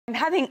I'm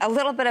having a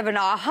little bit of an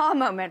aha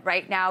moment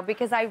right now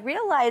because I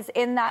realize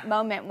in that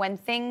moment when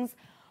things,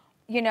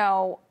 you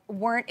know,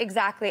 weren't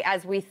exactly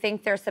as we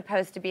think they're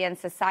supposed to be in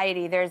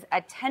society, there's a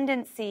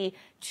tendency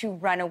to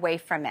run away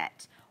from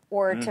it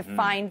or to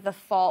find the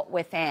fault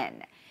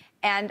within.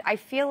 And I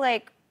feel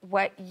like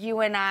what you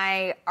and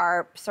I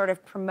are sort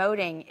of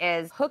promoting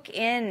is hook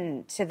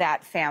in to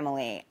that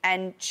family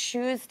and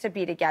choose to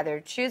be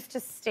together, choose to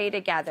stay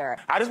together.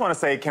 I just want to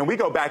say, can we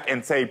go back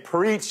and say,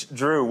 preach,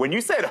 Drew? When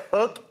you said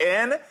hook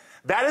in,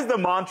 that is the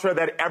mantra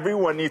that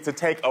everyone needs to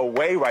take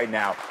away right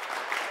now.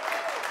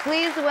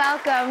 Please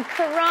welcome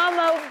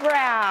Karamo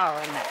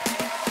Brown.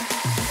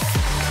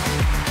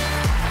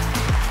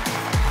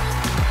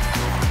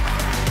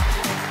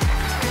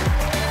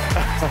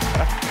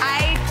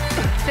 I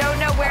don't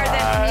know where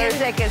this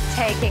music is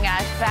taking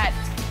us, but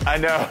I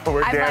know,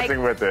 we're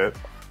dancing with it.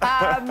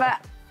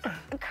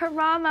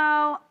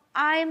 Karamo,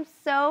 I'm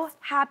so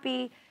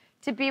happy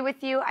to be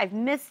with you. I've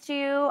missed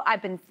you.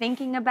 I've been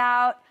thinking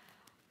about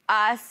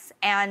us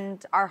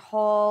and our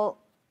whole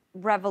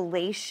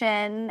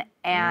revelation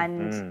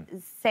and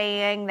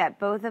saying that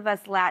both of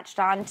us latched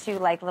onto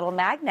like little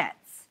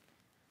magnets.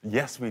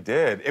 Yes, we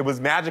did. It was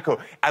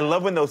magical. I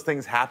love when those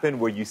things happen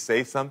where you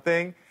say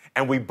something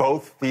and we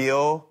both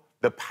feel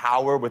the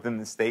power within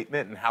the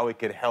statement and how it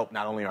could help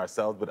not only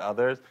ourselves but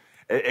others.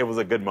 It was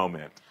a good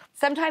moment.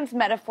 Sometimes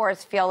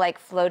metaphors feel like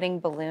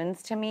floating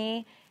balloons to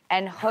me,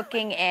 and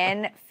hooking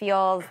in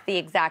feels the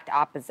exact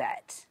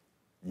opposite.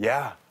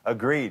 Yeah,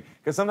 agreed.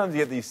 Because sometimes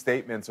you get these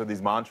statements or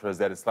these mantras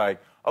that it's like,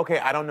 okay,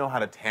 I don't know how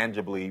to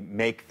tangibly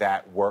make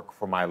that work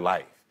for my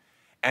life.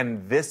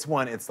 And this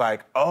one, it's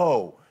like,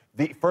 oh,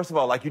 first of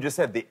all, like you just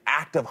said, the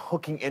act of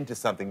hooking into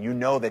something, you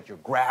know that you're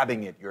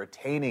grabbing it, you're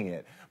attaining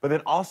it. But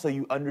then also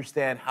you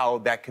understand how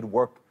that could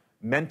work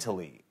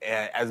mentally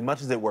as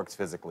much as it works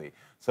physically.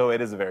 So it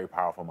is a very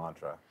powerful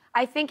mantra.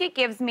 I think it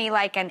gives me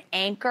like an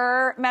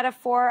anchor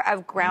metaphor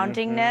of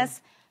groundingness,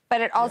 but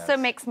it also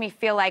makes me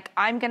feel like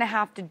I'm going to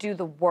have to do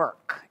the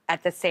work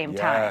at the same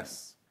time.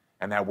 Yes,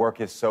 and that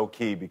work is so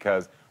key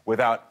because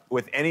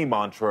with any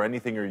mantra or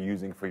anything you're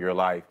using for your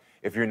life,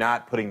 if you're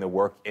not putting the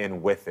work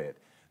in with it,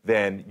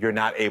 then you're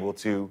not able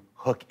to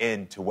hook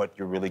into what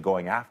you're really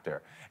going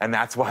after. And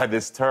that's why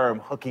this term,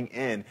 hooking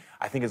in,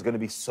 I think is going to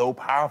be so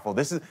powerful.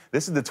 This is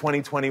the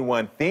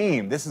 2021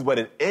 theme. This is what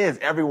it is.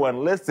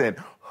 Everyone listen,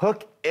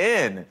 hook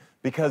in,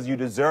 because you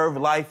deserve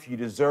life, you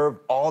deserve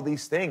all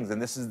these things, and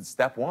this is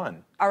step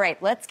one. All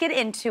right, let's get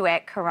into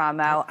it,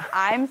 Karamo.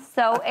 I'm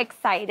so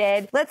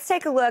excited. Let's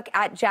take a look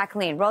at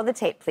Jacqueline. Roll the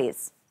tape,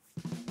 please.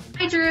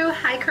 Hi, Drew.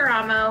 Hi,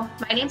 Karamo.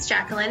 My name's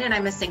Jacqueline, and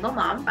I'm a single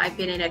mom. I've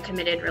been in a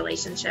committed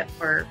relationship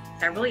for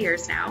several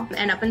years now.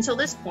 And up until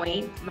this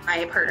point,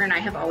 my partner and I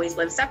have always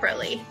lived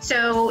separately.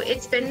 So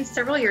it's been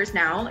several years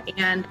now,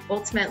 and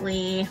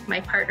ultimately,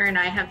 my partner and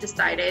I have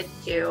decided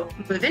to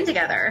move in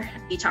together.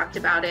 We talked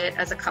about it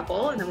as a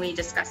couple, and then we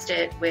discussed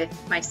it with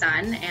my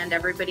son, and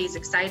everybody's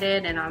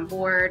excited and on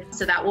board.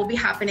 So that will be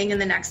happening in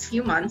the next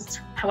few months.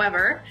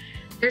 However,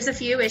 there's a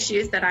few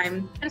issues that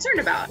I'm concerned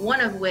about.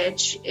 One of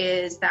which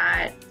is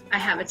that I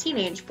have a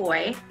teenage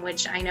boy,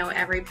 which I know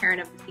every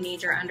parent of a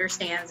teenager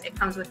understands. It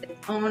comes with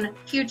its own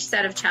huge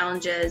set of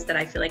challenges that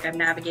I feel like I'm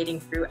navigating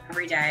through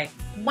every day.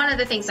 One of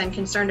the things I'm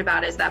concerned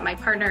about is that my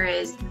partner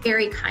is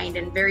very kind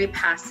and very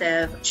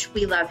passive.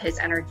 We love his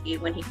energy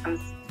when he comes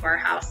to our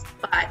house,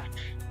 but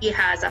he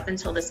has, up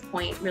until this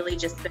point, really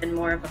just been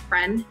more of a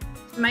friend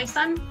to my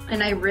son.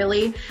 And I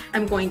really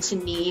am going to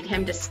need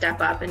him to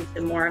step up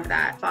into more of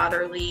that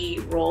fatherly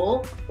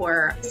role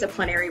or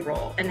disciplinary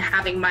role and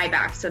having my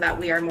back so that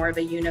we are more of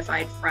a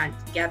unified front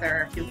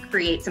together to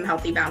create some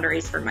healthy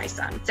boundaries for my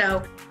son.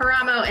 So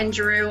Karamo and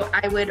Drew,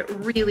 I would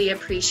really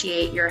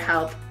appreciate your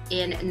help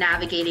in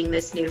navigating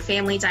this new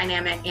family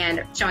dynamic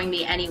and showing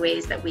me any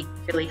ways that we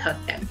can really hook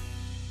him.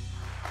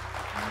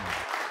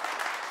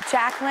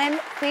 Jacqueline,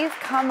 please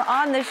come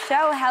on the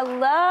show.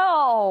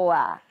 Hello.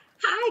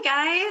 Hi,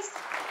 guys.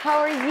 How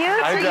are you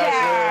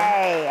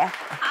today?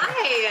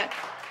 Hi.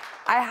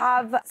 I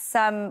have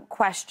some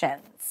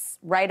questions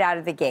right out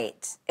of the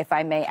gate, if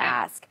I may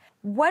ask.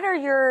 What are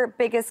your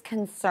biggest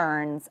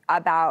concerns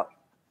about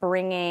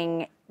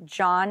bringing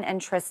John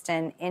and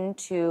Tristan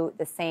into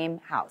the same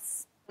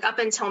house? Up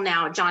until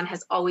now, John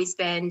has always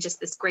been just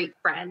this great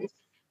friend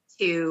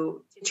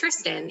to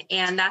Tristan,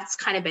 and that's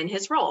kind of been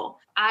his role.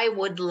 I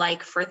would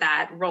like for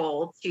that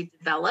role to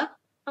develop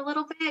a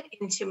little bit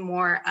into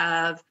more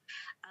of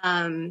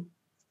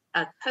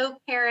a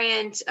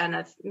co-parent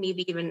and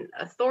maybe even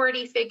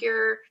authority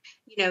figure,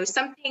 you know,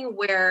 something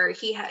where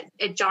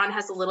John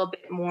has a little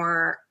bit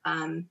more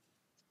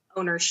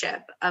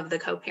ownership of the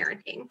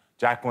co-parenting.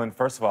 Jacqueline,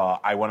 first of all,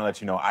 I want to let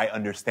you know I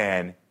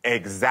understand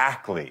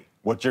exactly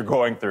what you're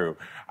going through.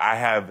 I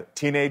had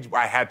teenage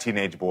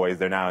boys,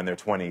 they're now in their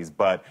 20s,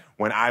 but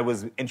when I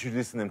was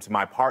introducing them to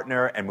my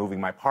partner and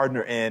moving my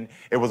partner in,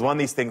 it was one of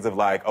these things of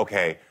like,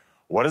 okay,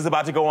 what is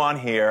about to go on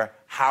here?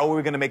 How are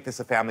we gonna make this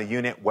a family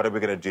unit? What are we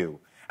gonna do?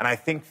 And I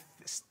think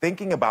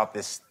thinking about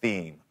this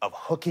theme of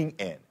hooking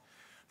in,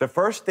 The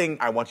first thing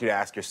I want you to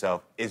ask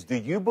yourself is, do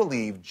you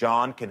believe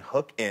John can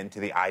hook into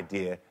the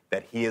idea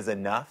that he is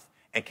enough?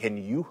 And can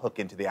you hook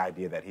into the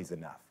idea that he's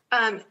enough?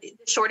 The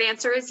short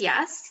answer is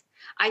yes.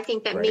 I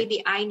think that Great.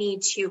 maybe I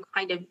need to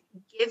kind of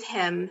give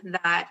him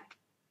that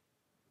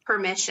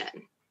permission.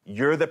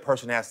 You're the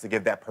person who has to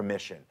give that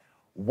permission.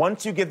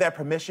 Once you give that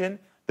permission,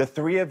 the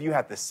three of you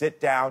have to sit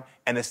down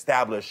and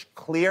establish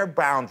clear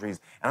boundaries.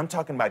 And I'm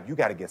talking about, you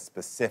got to get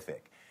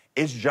specific.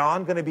 Is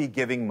John going to be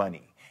giving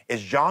money?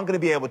 Is John going to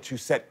be able to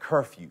set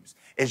curfews?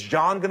 Is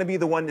John going to be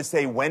the one to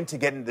say when to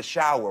get in the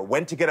shower,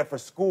 when to get up for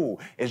school?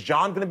 Is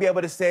John going to be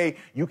able to say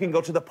you can go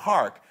to the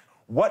park?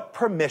 What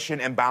permission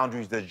and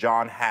boundaries does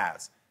John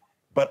has?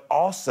 But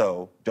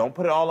also, don't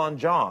put it all on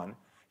John.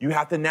 You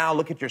have to now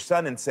look at your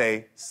son and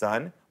say,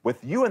 son,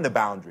 with you in the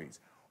boundaries,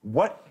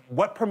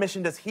 what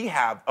permission does he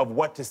have of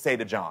what to say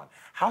to John?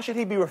 How should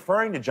he be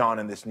referring to John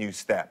in this new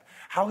step?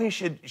 How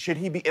should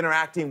he be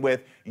interacting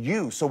with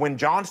you? So when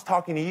John's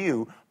talking to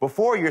you,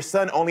 before your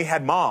son only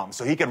had mom,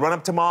 so he could run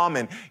up to mom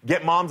and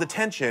get mom's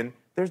attention,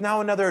 there's now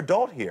another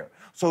adult here.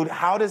 So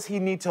how does he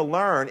need to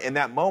learn in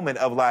that moment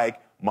of like,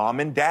 mom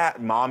and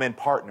dad, mom and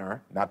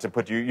partner, not to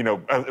put you,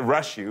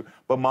 rush you,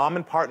 but mom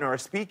and partner are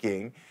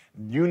speaking,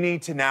 you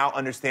need to now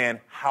understand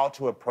how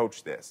to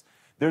approach this.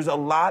 There's a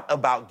lot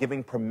about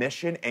giving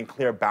permission and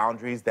clear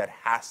boundaries that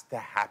has to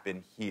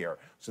happen here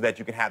so that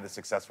you can have the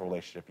successful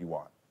relationship you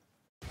want.